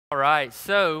right,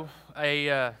 so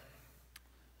a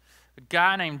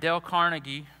guy named Dale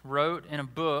Carnegie wrote in a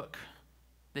book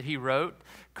that he wrote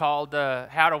called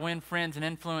How to Win Friends and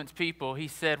Influence People. He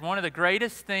said, one of the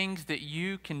greatest things that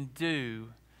you can do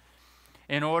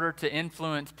in order to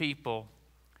influence people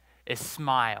is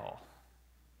smile.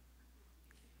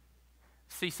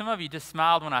 See, some of you just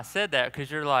smiled when I said that because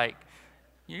you're like,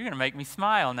 you're going to make me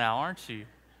smile now, aren't you?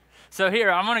 So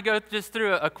here, I'm going to go just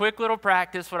through a quick little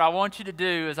practice. What I want you to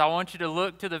do is I want you to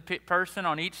look to the person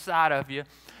on each side of you,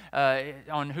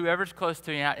 on whoever's close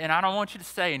to you, and I don't want you to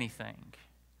say anything.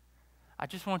 I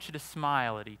just want you to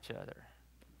smile at each other.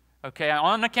 Okay,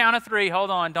 on the count of 3, hold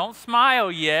on. Don't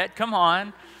smile yet. Come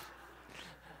on.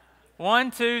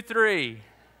 1, 2, 3.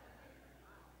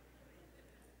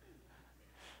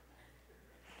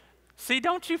 See,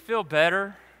 don't you feel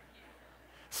better?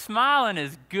 Smiling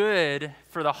is good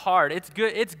for the heart. It's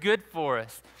good for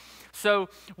us. So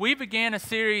we began a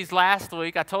series last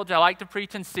week. I told you I like to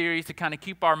preach in series to kind of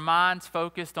keep our minds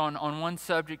focused on one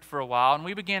subject for a while. And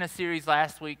we began a series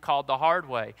last week called The Hard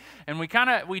Way. And we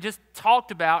just talked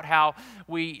about how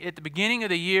at the beginning of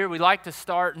the year, we like to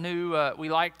start new, we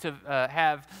like to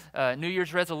have New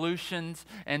Year's resolutions.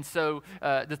 And so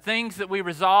the things that we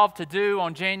resolved to do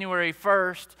on January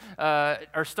 1st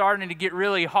are starting to get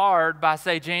really hard by,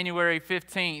 say, January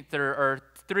 15th or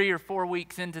 3 or 4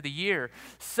 weeks into the year.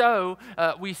 So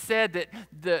we said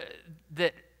that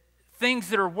things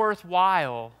that are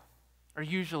worthwhile are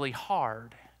usually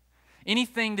hard.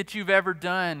 Anything that you've ever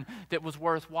done that was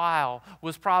worthwhile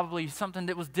was probably something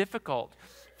that was difficult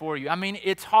for you. I mean,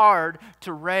 it's hard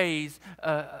to raise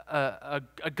a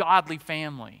godly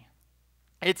family.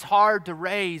 It's hard to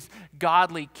raise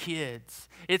godly kids.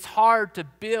 It's hard to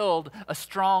build a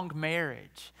strong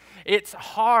marriage. It's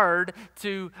hard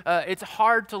to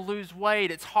lose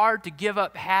weight. It's hard to give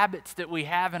up habits that we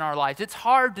have in our lives. It's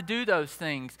hard to do those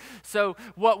things. So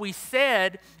what we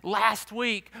said last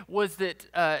week was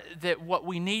that what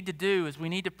we need to do is we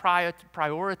need to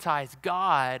prioritize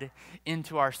God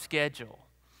into our schedule.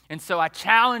 And so I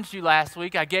challenged you last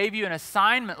week. I gave you an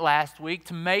assignment last week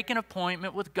to make an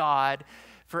appointment with God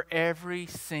for every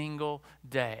single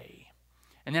day.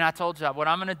 And then I told you what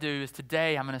I'm going to do is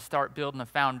today I'm going to start building a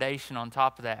foundation on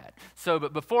top of that.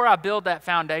 But before I build that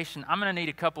foundation, I'm going to need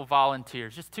a couple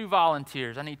volunteers, just 2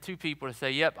 volunteers. I need 2 people to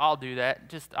say, yep, I'll do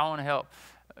that. I want to help.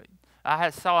 I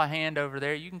saw a hand over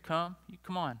there. You can come. You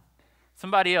come on.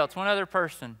 Somebody else, one other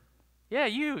person. Yeah,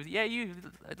 you,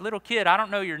 little kid. I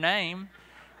don't know your name.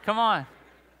 Come on.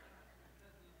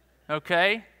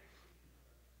 Okay.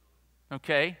 All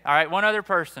right, one other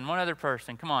person.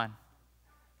 Come on.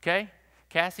 Okay.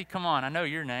 Cassie, come on. I know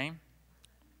your name.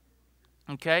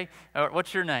 Okay.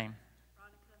 What's your name?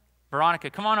 Veronica.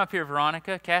 Come on up here,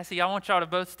 Veronica. Cassie, I want y'all to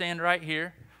both stand right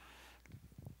here.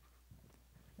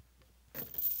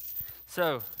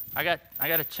 So, I got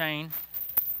a chain.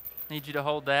 Need you to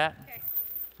hold that. Okay.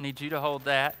 Need you to hold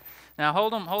that. Now,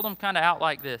 hold them kind of out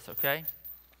like this, okay?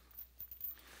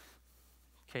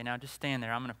 Okay, now just stand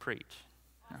there. I'm going to preach.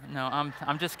 No,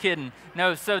 I'm just kidding.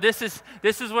 No, so this is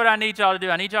what I need y'all to do.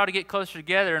 I need y'all to get closer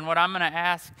together, and what I'm going to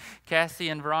ask Cassie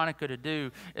and Veronica to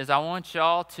do is I want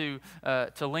y'all to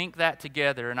link that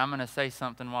together, and I'm going to say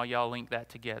something while y'all link that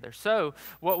together. So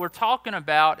what we're talking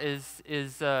about is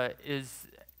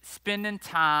spending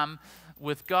time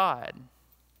with God.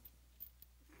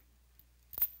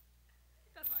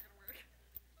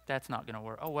 That's not going to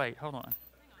work. Oh wait, hold on.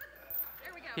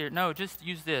 There we go. Here, no, just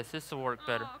use this. This will work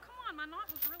better. Oh, come on, my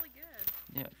knot was really good.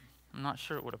 Yeah, I'm not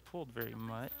sure it would have pulled very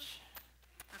much.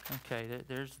 Okay,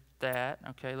 there's that.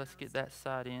 Okay, let's get that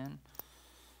side in.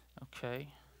 Okay.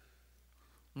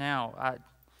 Now,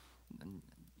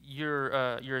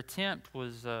 your attempt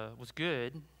was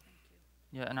good.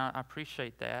 Yeah, and I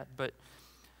appreciate that. But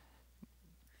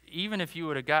even if you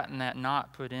would have gotten that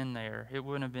knot put in there, it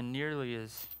wouldn't have been nearly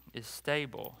as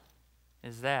stable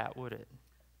as that, would it?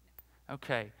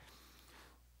 Okay.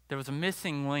 There was a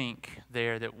missing link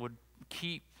there that would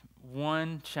keep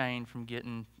one chain from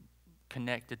getting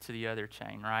connected to the other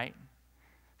chain, right?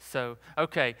 So,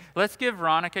 okay, let's give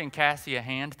Veronica and Cassie a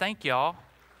hand. Thank y'all.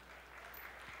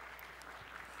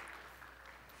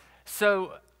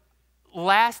 So,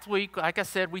 last week, like I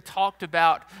said, we talked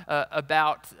about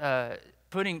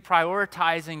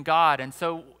prioritizing God. And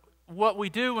so what we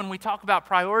do when we talk about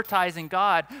prioritizing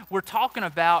God, we're talking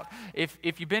about, if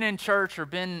you've been in church or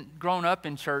been grown up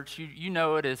in church, you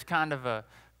know it as kind of a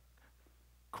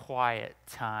quiet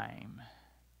time,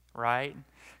 right?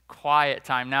 Quiet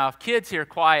time. Now, if kids hear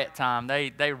quiet time,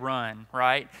 they run,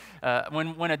 right?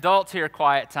 When adults hear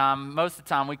quiet time, most of the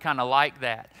time we kind of like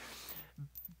that.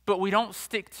 But we don't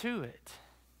stick to it.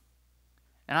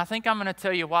 And I think I'm going to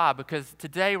tell you why, because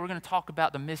today we're going to talk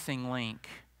about the missing link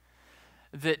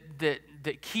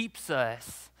that keeps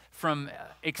us from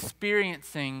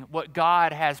experiencing what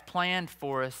God has planned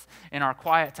for us in our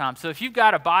quiet time. So if you've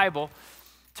got a Bible,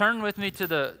 turn with me to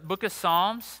the book of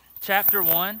Psalms, chapter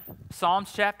 1.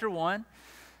 Psalms chapter 1.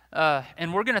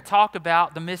 And we're going to talk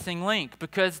about the missing link,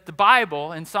 because the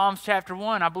Bible in Psalms chapter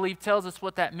 1, I believe, tells us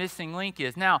what that missing link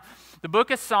is. Now, the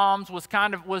book of Psalms was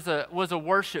a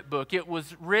worship book. It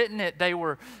was written, they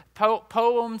were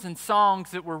poems and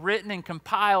songs that were written and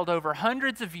compiled over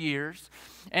hundreds of years,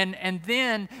 and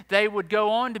then they would go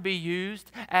on to be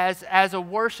used as a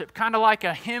worship, kind of like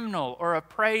a hymnal or a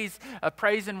praise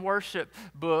and worship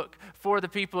book for the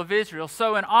people of Israel.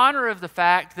 So in honor of the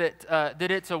fact that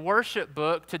it's a worship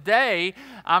book, today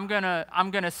I'm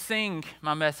gonna sing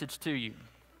my message to you.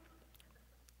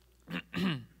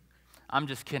 I'm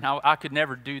just kidding. I could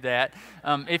never do that.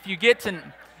 If you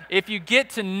get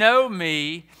to know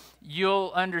me,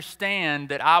 you'll understand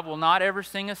that I will not ever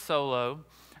sing a solo.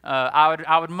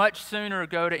 I would much sooner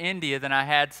go to India than I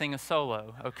had sing a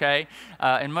solo, okay?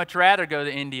 And much rather go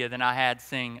to India than I had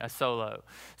sing a solo.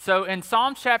 So in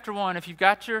Psalms chapter 1, if you've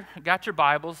got your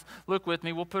Bibles, look with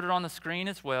me. We'll put it on the screen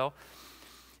as well.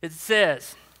 It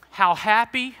says, how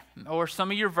happy, or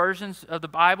some of your versions of the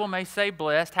Bible may say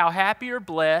blessed, how happy or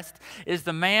blessed is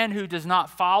the man who does not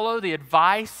follow the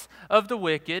advice of the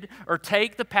wicked, or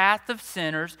take the path of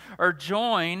sinners, or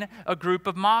join a group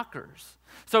of mockers.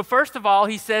 So first of all,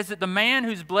 he says that the man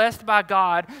who's blessed by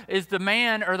God is the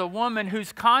man or the woman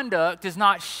whose conduct is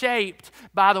not shaped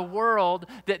by the world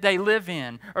that they live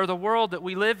in, or the world that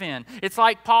we live in. It's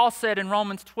like Paul said in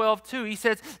Romans 12:2. He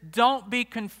says, don't be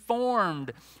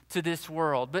conformed to this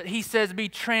world, but he says, be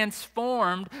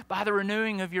transformed by the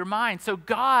renewing of your mind. So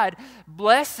God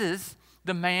blesses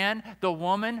the man, the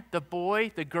woman, the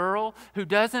boy, the girl who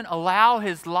doesn't allow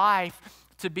his life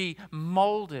to be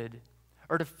molded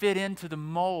or to fit into the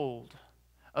mold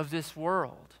of this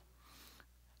world.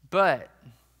 But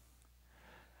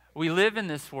we live in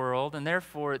this world, and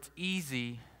therefore it's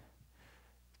easy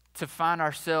to find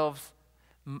ourselves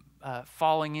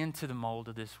falling into the mold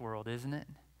of this world, isn't it?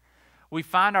 We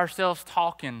find ourselves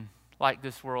talking like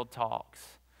this world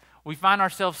talks. We find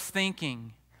ourselves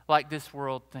thinking like this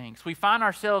world thinks. We find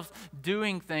ourselves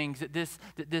doing things that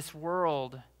this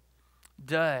world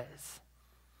does.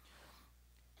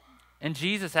 And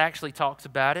Jesus actually talks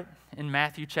about it in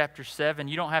Matthew chapter 7.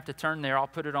 You don't have to turn there. I'll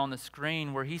put it on the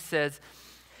screen, where he says,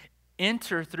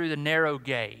 enter through the narrow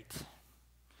gate.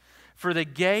 For the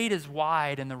gate is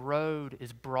wide and the road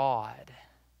is broad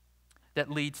that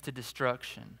leads to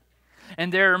destruction.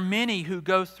 And there are many who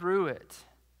go through it.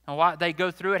 And why they go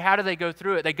through it? How do they go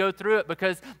through it? They go through it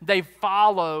because they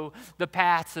follow the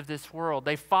paths of this world.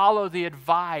 They follow the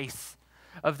advice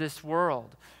of this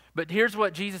world. But here's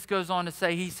what Jesus goes on to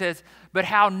say. He says, but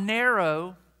how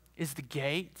narrow is the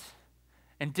gate?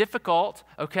 And difficult,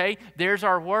 okay? There's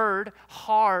our word,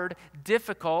 hard,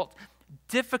 difficult,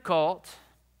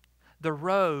 the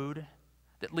road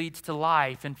that leads to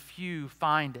life, and few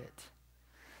find it.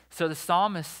 So the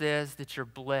psalmist says that you're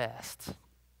blessed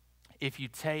if you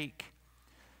take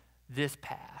this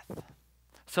path.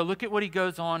 So look at what he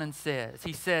goes on and says.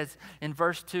 He says in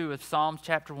verse 2 of Psalms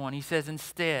chapter 1, he says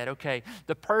instead, okay,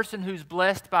 the person who's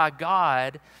blessed by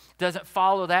God doesn't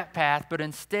follow that path, but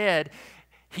instead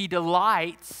he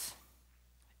delights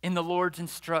in the Lord's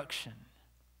instruction.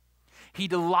 He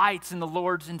delights in the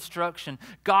Lord's instruction.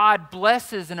 God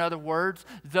blesses, in other words,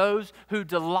 those who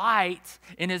delight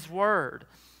in his word.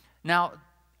 Now,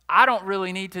 I don't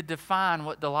really need to define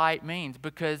what delight means,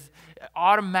 because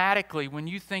automatically when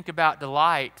you think about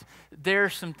delight, there are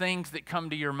some things that come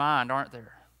to your mind, aren't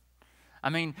there? I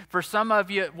mean, for some of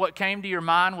you, what came to your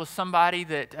mind was somebody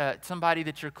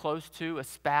that you're close to, a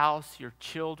spouse, your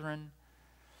children.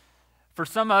 For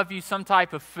some of you, some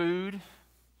type of food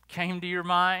came to your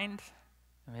mind.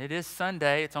 I mean, it is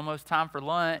Sunday; it's almost time for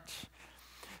lunch.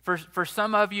 For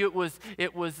some of you,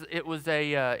 it was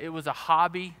a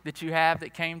hobby that you have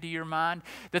that came to your mind.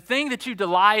 The thing that you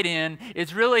delight in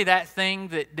is really that thing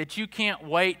that you can't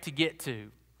wait to get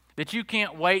to, that you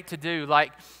can't wait to do.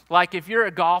 Like if you're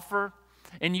a golfer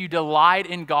and you delight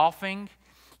in golfing,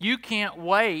 you can't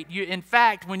wait. In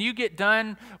fact, when you get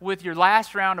done with your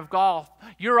last round of golf,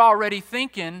 you're already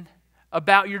thinking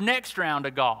about your next round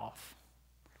of golf.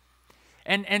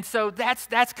 And so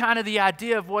that's kind of the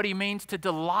idea of what he means to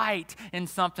delight in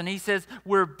something. He says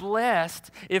we're blessed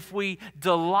if we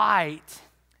delight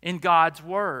in God's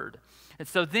word. And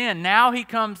so then now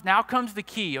comes the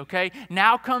key, okay?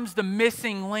 Now comes the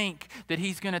missing link that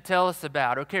he's going to tell us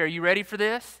about. Okay, are you ready for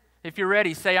this? If you're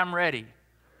ready, say I'm ready.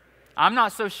 I'm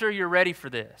not so sure you're ready for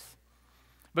this.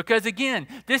 Because again,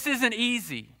 this isn't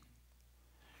easy.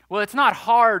 Well, it's not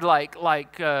hard like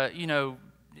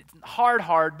it's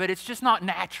hard, but it's just not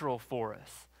natural for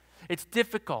us. It's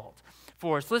difficult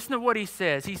for us. Listen to what he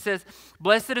says. He says,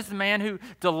 blessed is the man who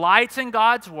delights in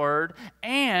God's word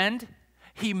and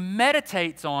he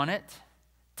meditates on it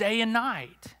day and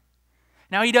night.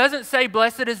 Now, he doesn't say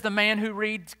blessed is the man who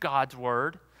reads God's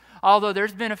word, although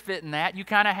there's benefit in that. You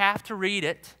kind of have to read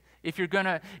it if you're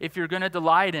gonna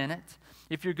delight in it,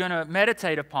 if you're going to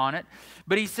meditate upon it.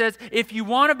 But he says, if you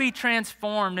want to be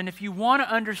transformed and if you want to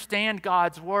understand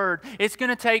God's word, it's going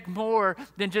to take more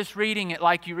than just reading it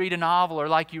like you read a novel or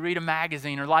like you read a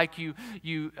magazine or like you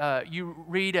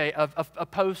read a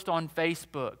post on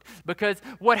Facebook. Because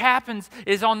what happens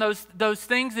is on those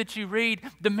things that you read,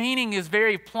 the meaning is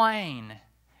very plain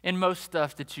in most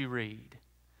stuff that you read.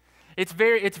 It's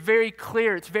very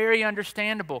clear. It's very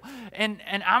understandable. And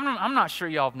I'm not sure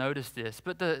y'all have noticed this,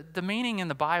 but the meaning in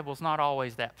the Bible is not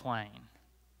always that plain.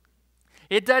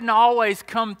 It doesn't always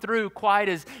come through quite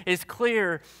as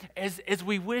clear as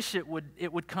we wish it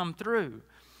would come through.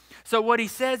 So what he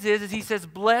says is he says,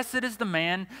 blessed is the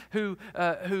man who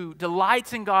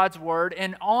delights in God's word,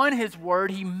 and on his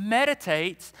word he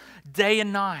meditates day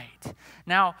and night.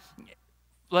 Now,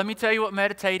 let me tell you what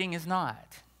meditating is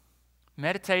not.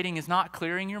 Meditating is not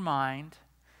clearing your mind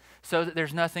so that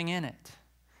there's nothing in it.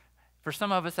 For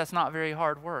some of us, that's not very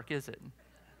hard work, is it?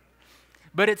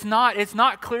 But it's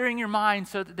not clearing your mind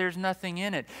so that there's nothing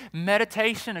in it.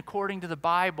 Meditation, according to the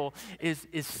Bible, is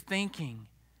thinking.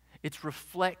 It's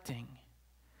reflecting.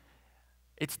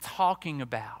 It's talking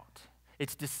about.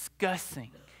 It's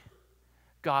discussing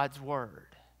God's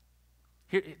word.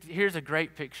 Here's a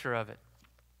great picture of it.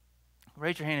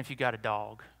 Raise your hand if you got a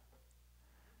dog.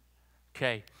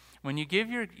 Okay, when you give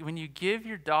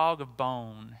your dog a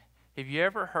bone, have you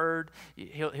ever heard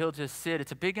he'll just sit?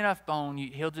 It's a big enough bone.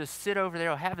 He'll just sit over there.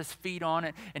 He'll have his feet on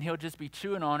it, and he'll just be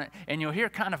chewing on it, and you'll hear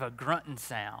kind of a grunting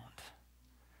sound.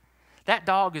 That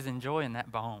dog is enjoying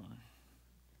that bone.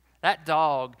 That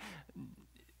dog,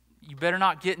 you better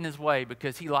not get in his way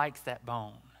because he likes that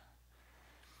bone.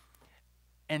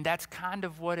 And that's kind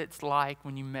of what it's like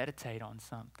when you meditate on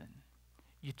something.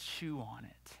 You chew on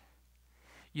it.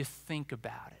 You think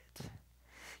about it.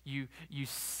 You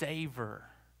savor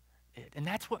it. And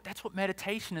that's what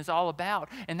meditation is all about.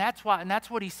 And that's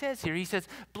what he says here. He says,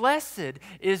 blessed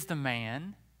is the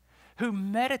man who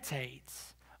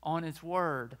meditates on his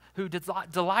word, who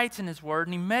delights in his word,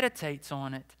 and he meditates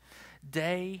on it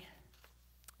day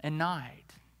and night.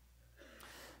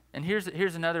 And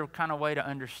here's another kind of way to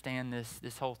understand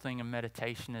this whole thing of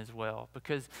meditation as well.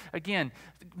 Because, again,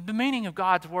 the meaning of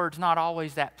God's word is not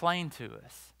always that plain to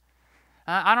us.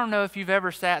 I don't know if you've ever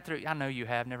sat through, I know you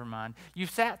have, never mind.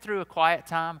 You've sat through a quiet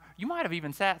time. You might have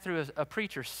even sat through a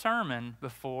preacher's sermon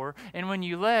before, and when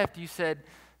you left, you said,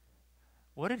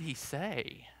 what did he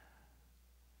say?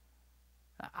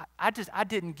 I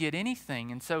didn't get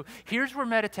anything. And so here's where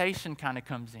meditation kind of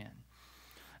comes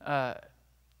in.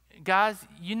 Guys,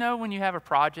 you know when you have a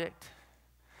project,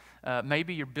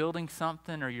 maybe you're building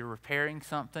something or you're repairing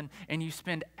something, and you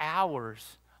spend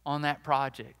hours on that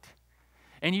project,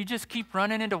 and you just keep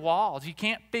running into walls. You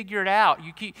can't figure it out.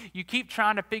 You keep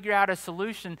trying to figure out a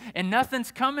solution, and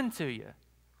nothing's coming to you.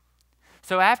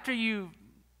 So after you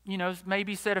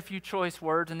maybe said a few choice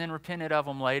words and then repented of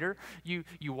them later, you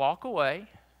walk away,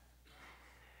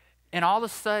 and all of a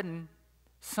sudden,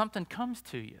 something comes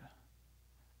to you.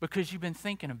 Because you've been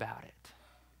thinking about it.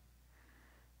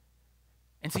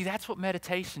 And see, that's what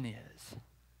meditation is.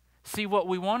 See, what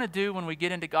we want to do when we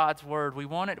get into God's word, we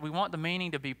want the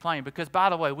meaning to be plain. Because,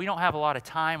 by the way, we don't have a lot of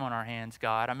time on our hands,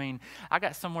 God. I mean, I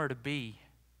got somewhere to be.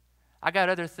 I got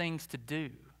other things to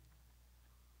do.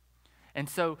 And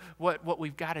so what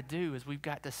we've got to do is we've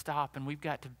got to stop and we've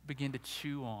got to begin to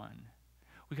chew on.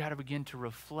 We've got to begin to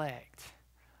reflect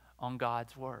on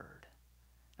God's word.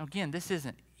 Now, again, this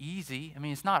isn't easy. I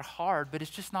mean, it's not hard, but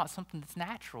it's just not something that's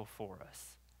natural for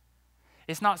us.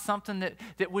 It's not something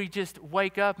that we just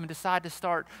wake up and decide to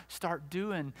start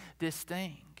doing this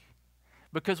thing.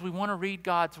 Because we want to read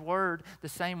God's word the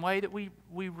same way that we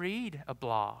read a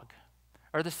blog,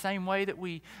 or the same way that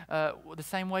we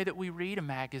read a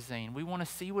magazine. We want to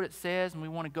see what it says and we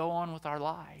want to go on with our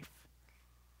life.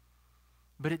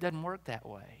 But it doesn't work that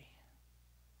way.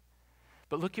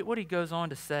 But look at what he goes on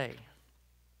to say.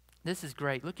 This is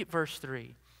great. Look at verse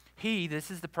 3. This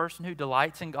is the person who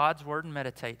delights in God's word and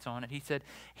meditates on it. He said,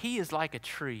 he is like a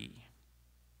tree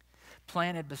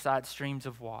planted beside streams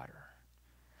of water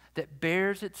that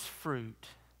bears its fruit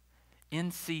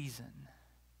in season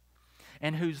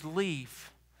and whose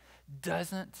leaf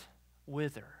doesn't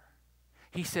wither.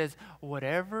 He says,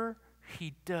 whatever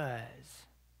he does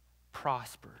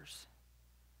prospers.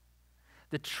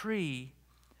 The tree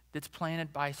that's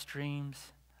planted by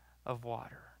streams of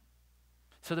water.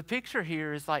 So the picture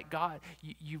here is like God,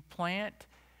 you plant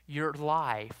your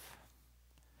life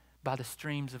by the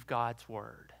streams of God's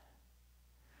word.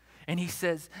 And he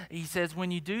says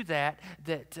when you do that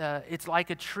it's like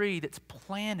a tree that's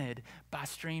planted by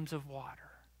streams of water.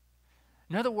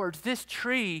 In other words, this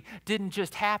tree didn't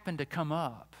just happen to come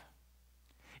up.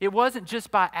 It wasn't just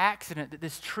by accident that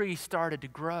this tree started to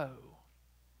grow.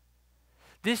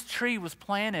 This tree was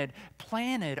planted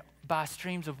by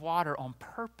streams of water on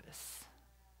purpose.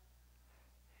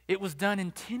 It was done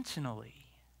intentionally.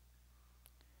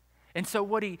 And so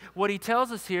what he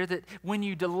tells us here, that when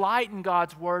you delight in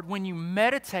God's word, when you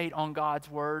meditate on God's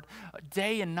word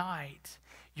day and night,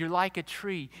 you're like a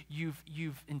tree.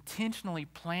 You've intentionally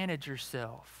planted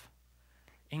yourself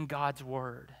in God's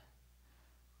word.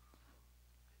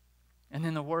 And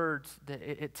then the words, that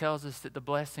it tells us that the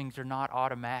blessings are not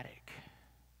automatic.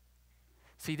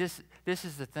 See, this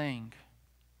is the thing.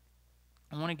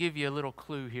 I want to give you a little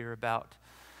clue here about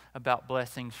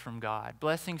blessings from God.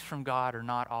 Blessings from God are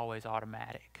not always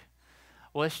automatic.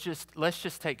 Well, let's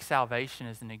just take salvation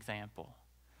as an example.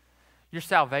 Your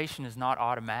salvation is not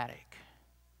automatic.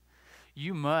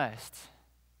 You must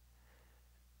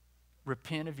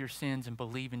repent of your sins and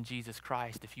believe in Jesus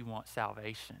Christ if you want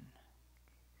salvation.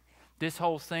 This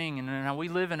whole thing, and we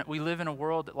live in a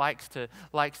world that likes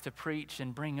to preach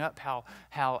and bring up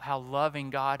how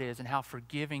loving God is and how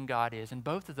forgiving God is, and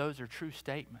both of those are true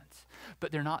statements,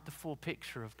 but they're not the full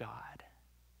picture of God.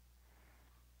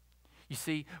 You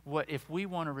see, if we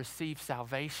want to receive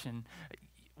salvation,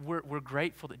 we're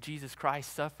grateful that Jesus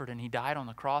Christ suffered and he died on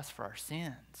the cross for our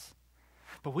sins.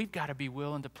 But we've got to be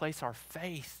willing to place our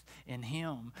faith in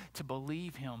him, to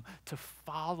believe him, to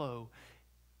follow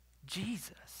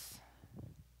Jesus.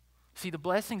 See, the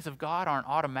blessings of God aren't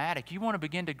automatic. You want to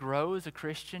begin to grow as a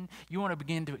Christian. You want to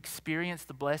begin to experience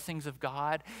the blessings of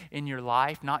God in your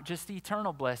life, not just the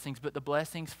eternal blessings, but the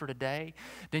blessings for today.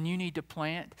 Then you need to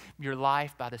plant your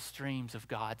life by the streams of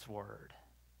God's word.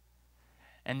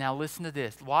 And now listen to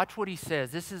this. Watch what he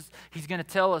says. He's going to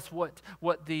tell us what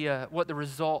the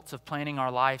results of planting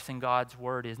our lives in God's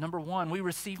word is. Number one, we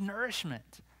receive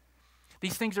nourishment.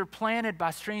 These things are planted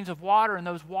by streams of water, and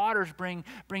those waters bring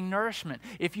nourishment.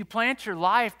 If you plant your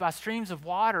life by streams of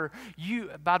water,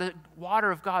 by the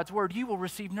water of God's word, you will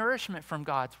receive nourishment from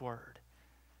God's word.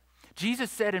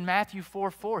 Jesus said in Matthew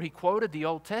 4:4, he quoted the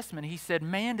Old Testament. He said,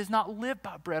 "Man does not live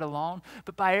by bread alone,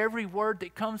 but by every word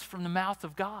that comes from the mouth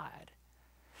of God."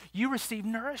 You receive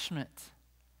nourishment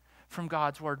from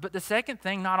God's word. But the second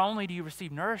thing, not only do you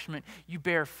receive nourishment, you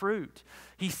bear fruit.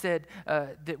 He said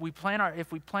that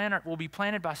we'll be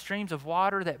planted by streams of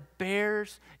water that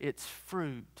bears its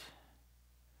fruit.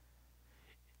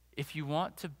 If you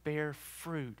want to bear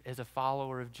fruit as a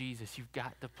follower of Jesus, you've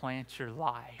got to plant your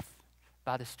life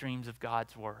by the streams of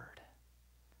God's word.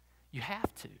 You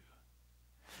have to.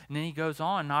 And then he goes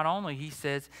on, not only, he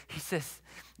says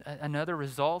another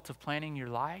result of planting your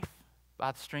life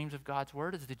by the streams of God's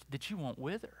word is that you won't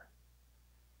wither.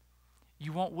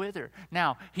 You won't wither.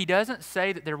 Now, he doesn't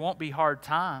say that there won't be hard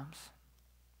times.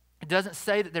 It doesn't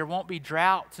say that there won't be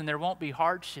droughts and there won't be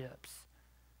hardships.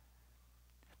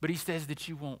 But he says that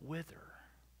you won't wither.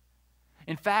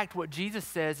 In fact, what Jesus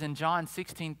says in John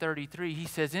 16:33, he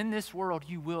says, in this world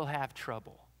you will have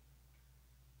trouble.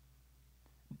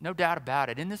 No doubt about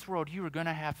it. In this world you are going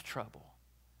to have trouble.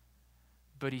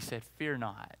 But he said, fear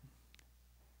not.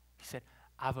 He said,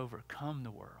 I've overcome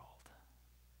the world.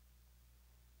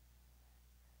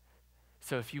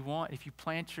 So if you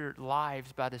plant your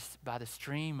lives by the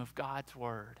stream of God's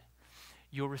word,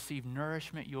 you'll receive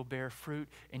nourishment, you'll bear fruit,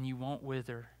 and you won't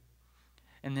wither.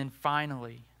 And then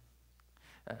finally,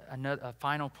 a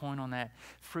final point on that,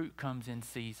 fruit comes in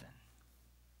season.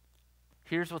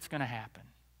 Here's what's going to happen.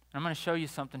 I'm going to show you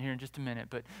something here in just a minute,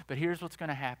 but here's what's going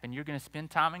to happen. You're going to spend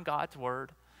time in God's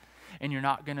word, and you're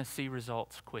not going to see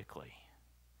results quickly.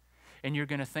 And you're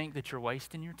going to think that you're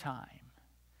wasting your time.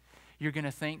 You're going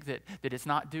to think that it's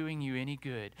not doing you any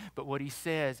good. But what he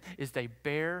says is they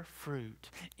bear fruit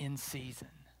in season.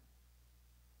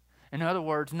 In other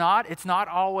words, it's not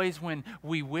always when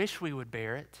we wish we would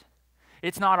bear it.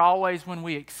 It's not always when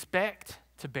we expect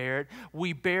to bear it.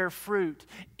 We bear fruit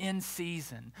in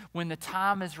season, when the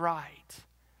time is right.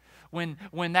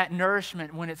 When that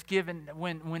nourishment, when it's given,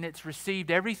 when it's received,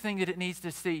 everything that it needs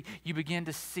to see, you begin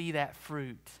to see that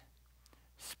fruit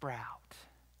sprout.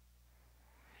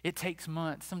 It takes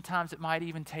months. Sometimes it might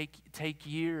even take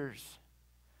years.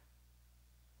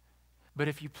 But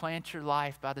if you plant your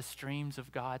life by the streams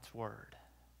of God's word,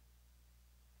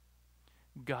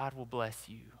 God will bless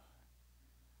you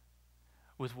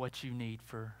with what you need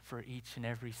for each and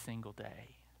every single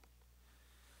day.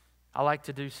 I like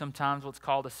to do sometimes what's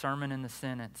called a sermon in the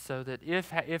sentence, so that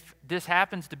if this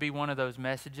happens to be one of those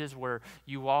messages where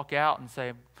you walk out and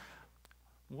say,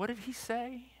 what did he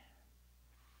say?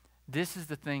 This is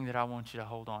the thing that I want you to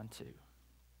hold on to.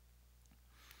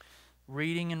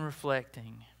 Reading and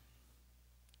reflecting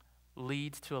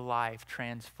leads to a life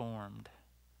transformed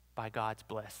by God's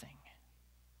blessing.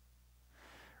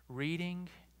 Reading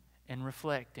and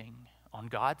reflecting on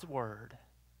God's word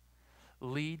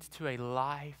leads to a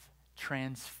life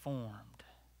transformed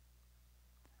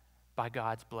by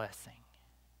God's blessing.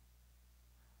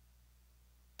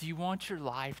 Do you want your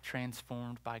life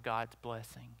transformed by God's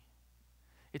blessing?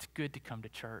 It's good to come to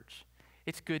church.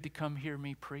 It's good to come hear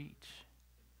me preach.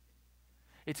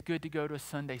 It's good to go to a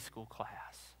Sunday school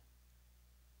class.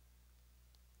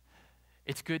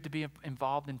 It's good to be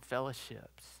involved in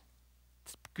fellowships.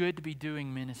 It's good to be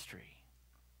doing ministry.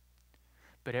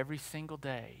 But every single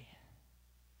day,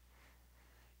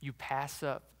 you pass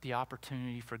up the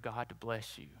opportunity for God to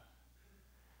bless you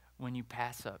when you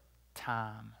pass up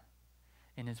time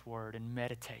in His Word and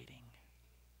meditating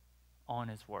on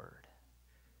His Word.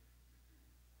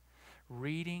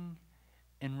 Reading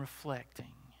and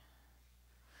reflecting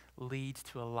leads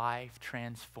to a life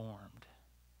transformed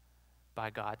by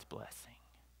God's blessing.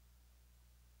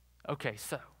 Okay,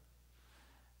 so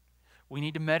we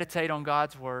need to meditate on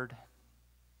God's Word.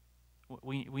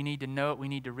 We need to know it, we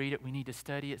need to read it, we need to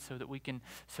study it so that we can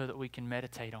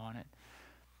meditate on it.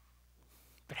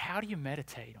 But how do you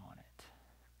meditate on it?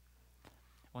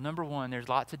 Well, number one, there's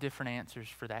lots of different answers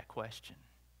for that question.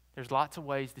 There's lots of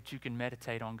ways that you can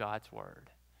meditate on God's Word.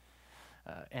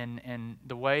 And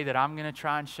the way that I'm going to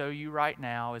try and show you right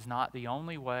now is not the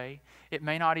only way. It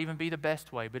may not even be the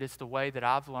best way, but it's the way that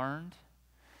I've learned.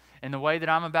 And the way that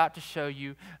I'm about to show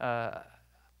you, I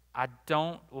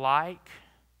don't like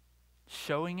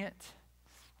showing it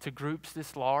to groups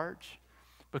this large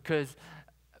because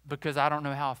I don't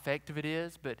know how effective it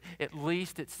is, but at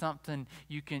least it's something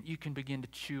you can begin to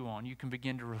chew on, you can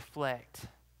begin to reflect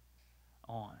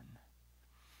on.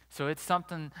 So it's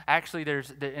something, actually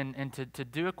and to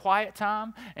do a quiet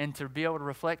time and to be able to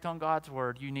reflect on God's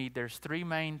Word, there's three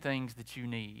main things that you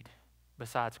need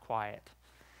besides quiet.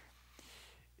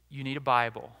 You need a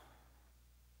Bible,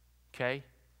 okay?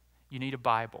 You need a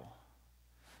Bible.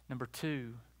 Number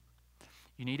two,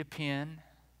 you need a pen.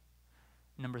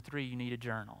 Number three, you need a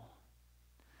journal.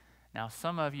 Now,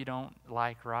 some of you don't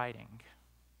like writing,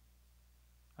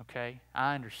 okay?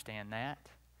 I understand that.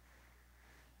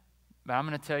 But I'm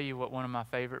going to tell you what one of my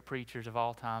favorite preachers of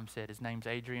all time said. His name's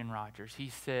Adrian Rogers. He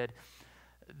said,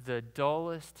 the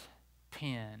dullest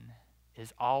pen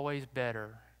is always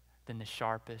better than the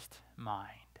sharpest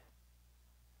mind.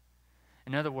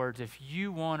 In other words, if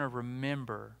you want to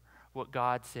remember what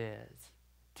God says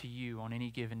to you on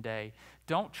any given day,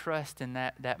 don't trust in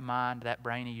that mind, that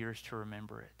brain of yours to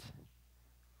remember it.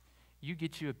 You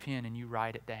get you a pen and you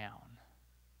write it down.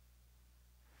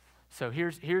 So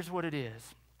here's what it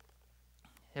is.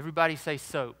 Everybody say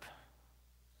soap.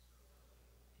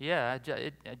 Yeah,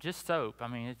 just soap. I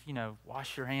mean, it's,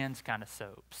 wash your hands kind of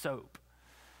soap. Soap.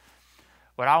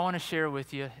 What I want to share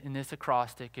with you in this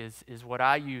acrostic is what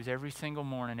I use every single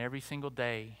morning, every single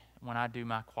day when I do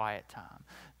my quiet time.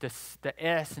 The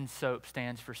S in soap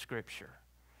stands for Scripture.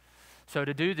 So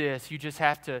to do this, you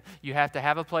have to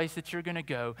have a place that you're going to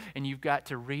go, and you've got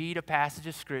to read a passage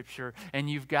of Scripture, and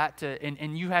you have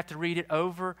to read it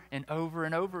over and over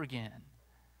and over again.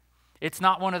 It's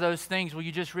not one of those things where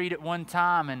you just read it one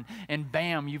time and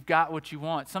bam, you've got what you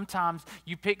want. Sometimes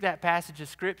you pick that passage of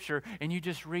Scripture and you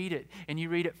just read it, and you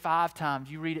read it 5 times,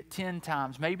 you read it 10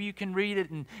 times. Maybe you can read it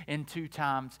in 2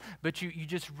 times, but you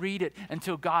just read it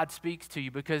until God speaks to you,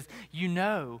 because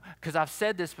because I've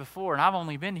said this before and I've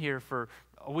only been here for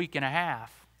a week and a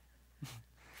half.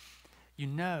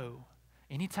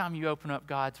 Anytime you open up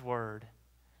God's Word,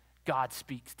 God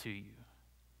speaks to you,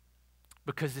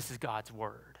 because this is God's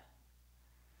Word.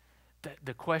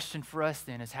 The question for us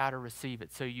then is how to receive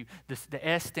it. So the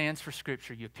S stands for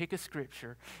Scripture. You pick a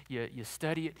Scripture, you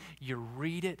study it, you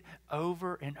read it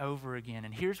over and over again.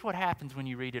 And here's what happens when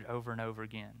you read it over and over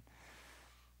again.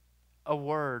 A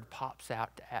word pops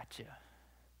out at you.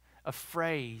 A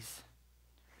phrase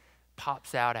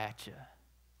pops out at you.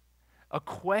 A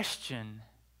question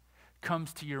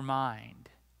comes to your mind.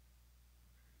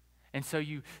 And so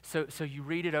you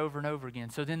read it over and over again.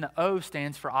 So then the O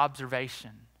stands for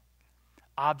observation.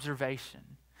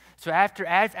 Observation. So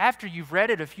after you've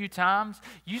read it a few times,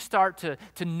 you start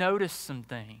to notice some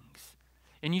things,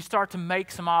 and you start to make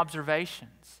some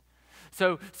observations.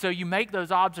 So you make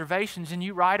those observations and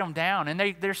you write them down,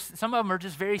 and there's some of them are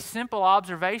just very simple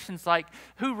observations, like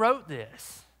who wrote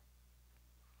this.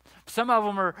 Some of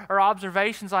them are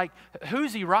observations like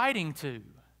who's he writing to.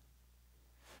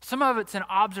 Some of it's an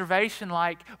observation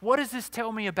like what does this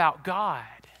tell me about God.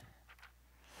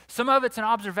 Some of it's an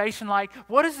observation like,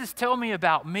 what does this tell me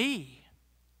about me?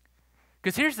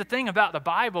 Because here's the thing about the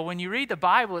Bible. When you read the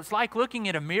Bible, it's like looking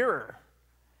at a mirror.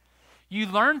 You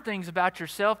learn things about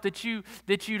yourself that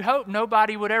you'd hope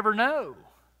nobody would ever know.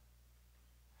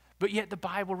 But yet the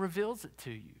Bible reveals it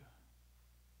to you.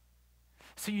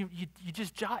 So you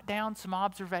just jot down some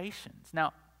observations.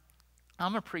 Now,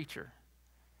 I'm a preacher,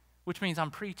 which means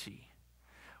I'm preachy.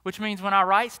 Which means when I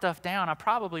write stuff down, I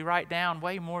probably write down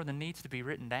way more than needs to be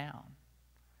written down.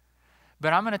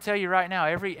 But I'm going to tell you right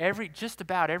now, just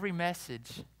about every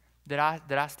message that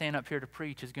I stand up here to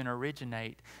preach is going to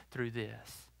originate through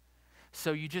this.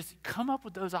 So you just come up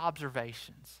with those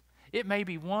observations. It may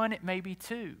be 1, it may be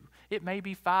 2, it may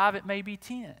be 5, it may be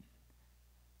 10.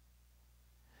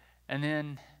 And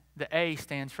then the A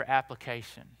stands for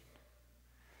application.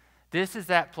 This is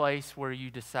that place where you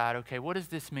decide, okay, what does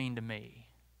this mean to me?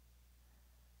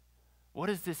 What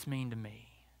does this mean to me?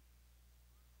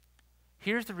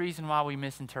 Here's the reason why we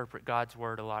misinterpret God's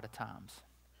word a lot of times.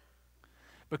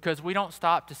 Because we don't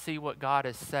stop to see what God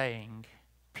is saying,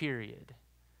 period.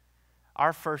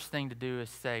 Our first thing to do is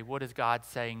say, what is God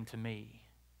saying to me?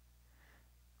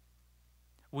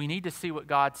 We need to see what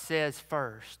God says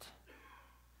first.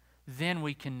 Then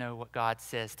we can know what God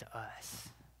says to us.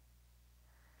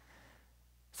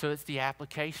 So it's the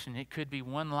application. It could be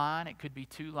 1 line. It could be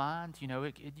 2 lines.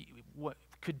 What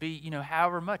could be,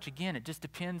 however much. Again, it just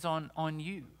depends on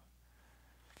you.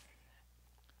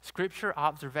 Scripture,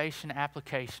 observation,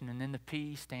 application, and then the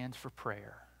P stands for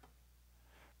prayer.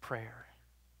 Prayer.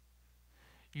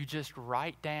 You just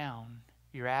write down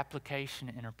your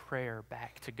application in a prayer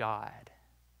back to God.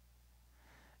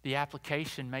 The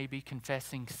application may be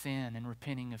confessing sin and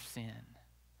repenting of sin.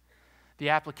 The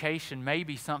application may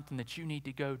be something that you need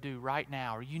to go do right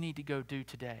now or you need to go do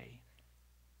today.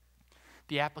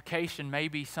 The application may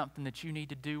be something that you need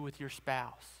to do with your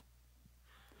spouse.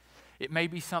 It may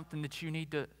be something that you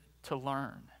need to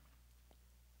learn.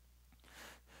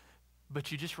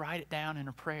 But you just write it down in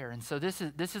a prayer. And so this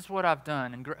is what I've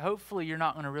done. And hopefully you're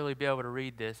not going to really be able to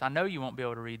read this. I know you won't be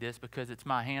able to read this because it's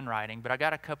my handwriting, but I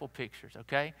got a couple pictures,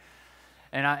 okay?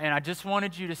 And I just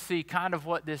wanted you to see kind of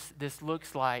what this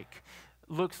looks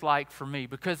like for me,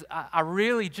 because I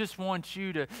really just want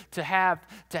you to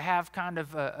have kind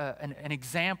of an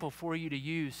example for you to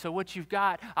use. So what you've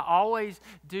got, I always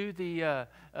do the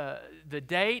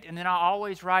date, and then I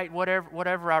always write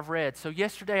whatever I've read. So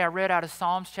yesterday I read out of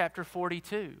Psalms chapter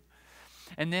 42.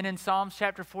 And then in Psalms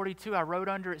chapter 42, I wrote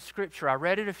under it scripture. I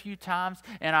read it a few times,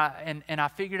 and I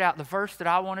figured out the verse that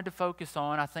I wanted to focus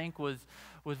on, I think was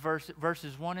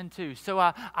verses 1 and 2. So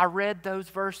I read those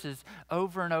verses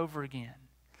over and over again.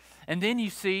 And then you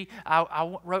see,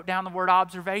 I wrote down the word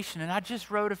observation, and I just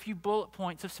wrote a few bullet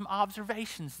points of some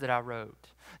observations that I wrote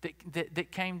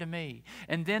that came to me.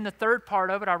 And then the third part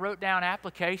of it, I wrote down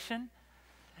application,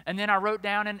 and then I wrote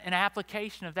down an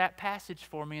application of that passage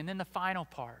for me. And then the final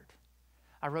part,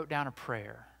 I wrote down a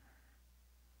prayer.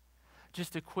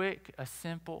 Just a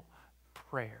simple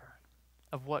prayer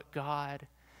of what God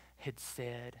had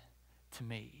said to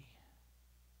me.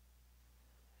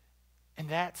 And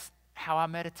that's how I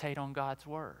meditate on God's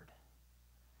word.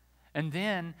 And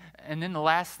then the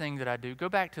last thing that I do, go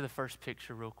back to the first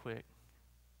picture real quick.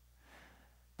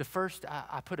 The first,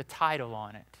 I put a title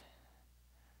on it.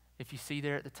 If you see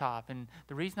there at the top. And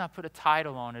the reason I put a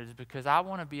title on it is because I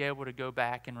want to be able to go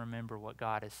back and remember what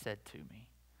God has said to me.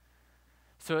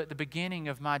 So at the beginning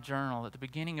of my journal, at the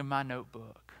beginning of my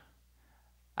notebook,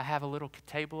 I have a little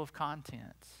table of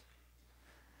contents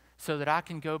so that I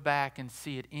can go back and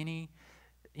see at any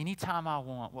time I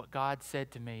want what God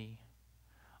said to me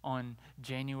on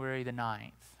January the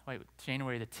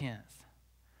 10th,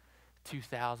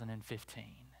 2015.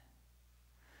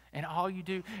 And all you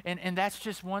do, and that's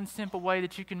just one simple way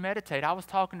that you can meditate. I was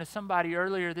talking to somebody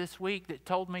earlier this week that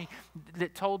told me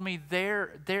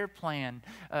their plan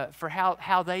for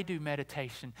how they do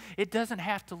meditation. It doesn't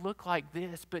have to look like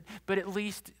this, but at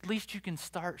least you can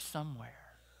start somewhere.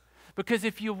 Because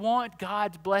if you want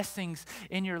God's blessings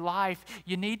in your life,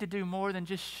 you need to do more than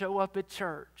just show up at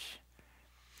church.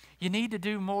 You need to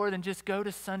do more than just go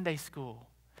to Sunday school.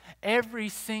 Every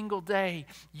single day,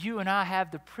 you and I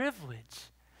have the privilege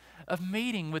of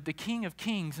meeting with the King of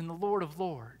Kings and the Lord of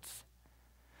Lords.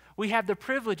 We have the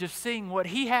privilege of seeing what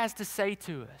He has to say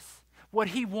to us, what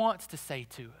He wants to say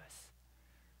to us.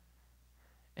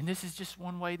 And this is just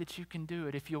one way that you can do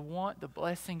it. If you want the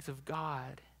blessings of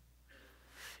God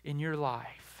in your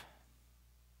life,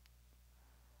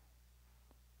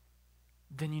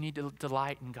 then you need to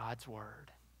delight in God's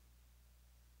Word.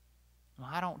 Well,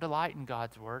 I don't delight in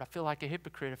God's Word. I feel like a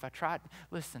hypocrite if I try.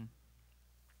 Listen,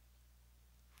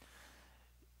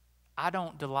 I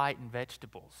don't delight in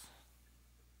vegetables.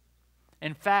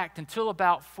 In fact, until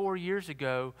about 4 years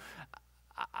ago,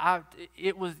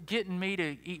 it was getting me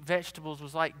to eat vegetables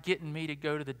was like getting me to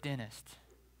go to the dentist.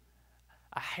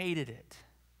 I hated it.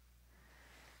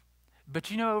 But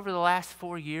you know, over the last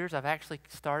 4 years, I've actually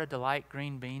started to like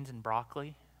green beans and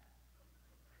broccoli.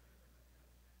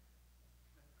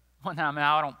 Well, now, I mean,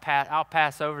 I'll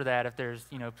pass over that if there's,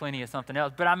 plenty of something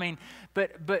else. But I mean,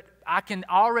 but I can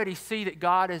already see that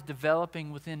God is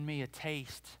developing within me a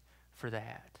taste for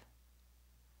that.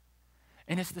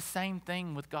 And it's the same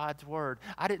thing with God's Word.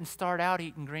 I didn't start out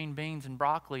eating green beans and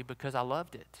broccoli because I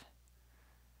loved it.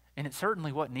 And it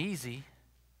certainly wasn't easy.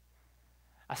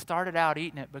 I started out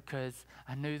eating it because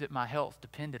I knew that my health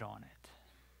depended on it.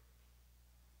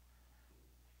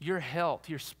 Your health,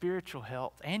 your spiritual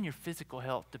health, and your physical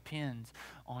health depends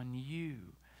on you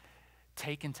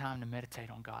taking time to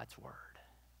meditate on God's Word.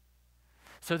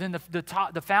 So then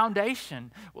the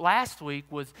foundation last week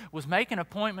was make an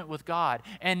appointment with God.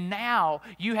 And now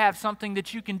you have something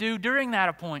that you can do during that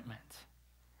appointment.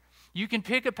 You can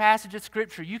pick a passage of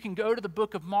Scripture. You can go to the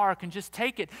book of Mark and just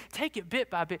take it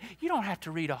bit by bit. You don't have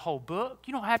to read a whole book.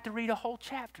 You don't have to read a whole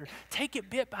chapter. Take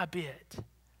it bit by bit.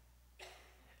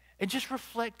 And just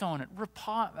reflect on it,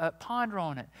 ponder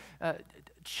on it,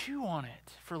 chew on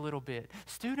it for a little bit.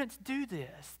 Students, do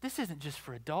this. This isn't just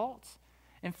for adults.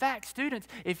 In fact, students,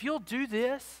 if you'll do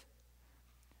this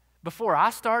before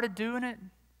I started doing it,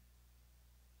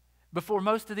 before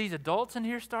most of these adults in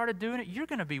here started doing it, you're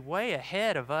going to be way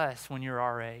ahead of us when you're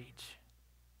our age.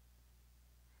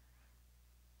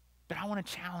 But I want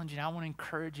to challenge you, and I want to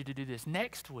encourage you to do this.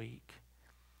 Next week,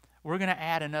 we're going to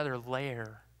add another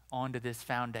layer onto this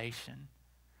foundation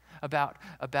about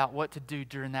what to do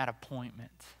during that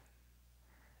appointment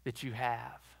that you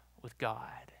have with God.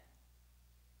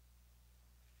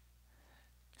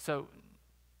 So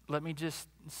let me just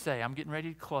say, I'm getting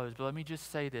ready to close, but let me just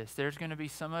say this. There's going to be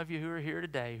some of you who are here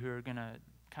today who are going to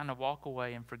kind of walk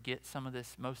away and forget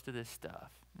most of this stuff.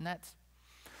 And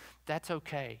that's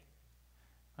okay.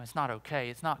 Well, it's not okay.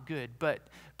 It's not good, but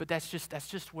that's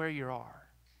just where you are.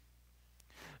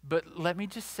 But let me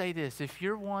just say this. If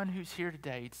you're one who's here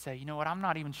today to say, you know what, I'm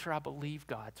not even sure I believe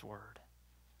God's Word.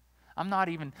 I'm not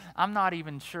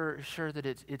even sure that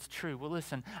it's true. Well,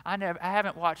 listen, I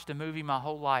haven't watched a movie my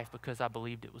whole life because I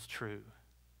believed it was true.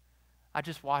 I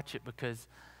just watch it because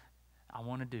I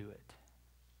want to do it.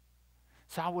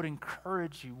 So I would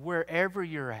encourage you, wherever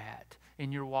you're at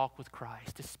in your walk with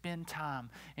Christ, to spend time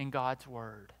in God's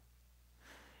Word.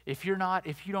 If you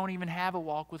don't even have a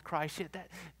walk with Christ yet,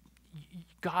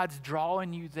 God's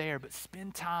drawing you there, but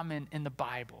spend time in the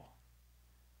Bible.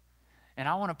 And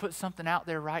I want to put something out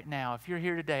there right now. If you're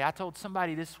here today, I told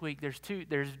somebody this week,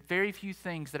 there's very few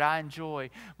things that I enjoy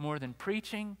more than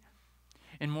preaching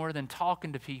and more than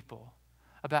talking to people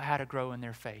about how to grow in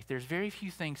their faith. There's very few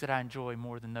things that I enjoy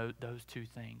more than those two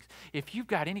things. If you've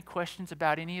got any questions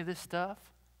about any of this stuff,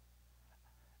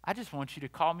 I just want you to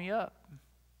call me up.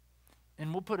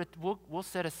 And we'll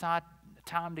set aside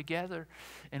time together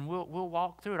and we'll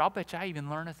walk through it. I'll bet you I even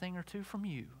learn a thing or two from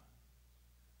you.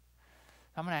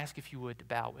 I'm going to ask if you would to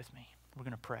bow with me. We're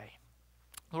going to pray.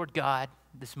 Lord God,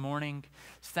 this morning,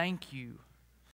 thank you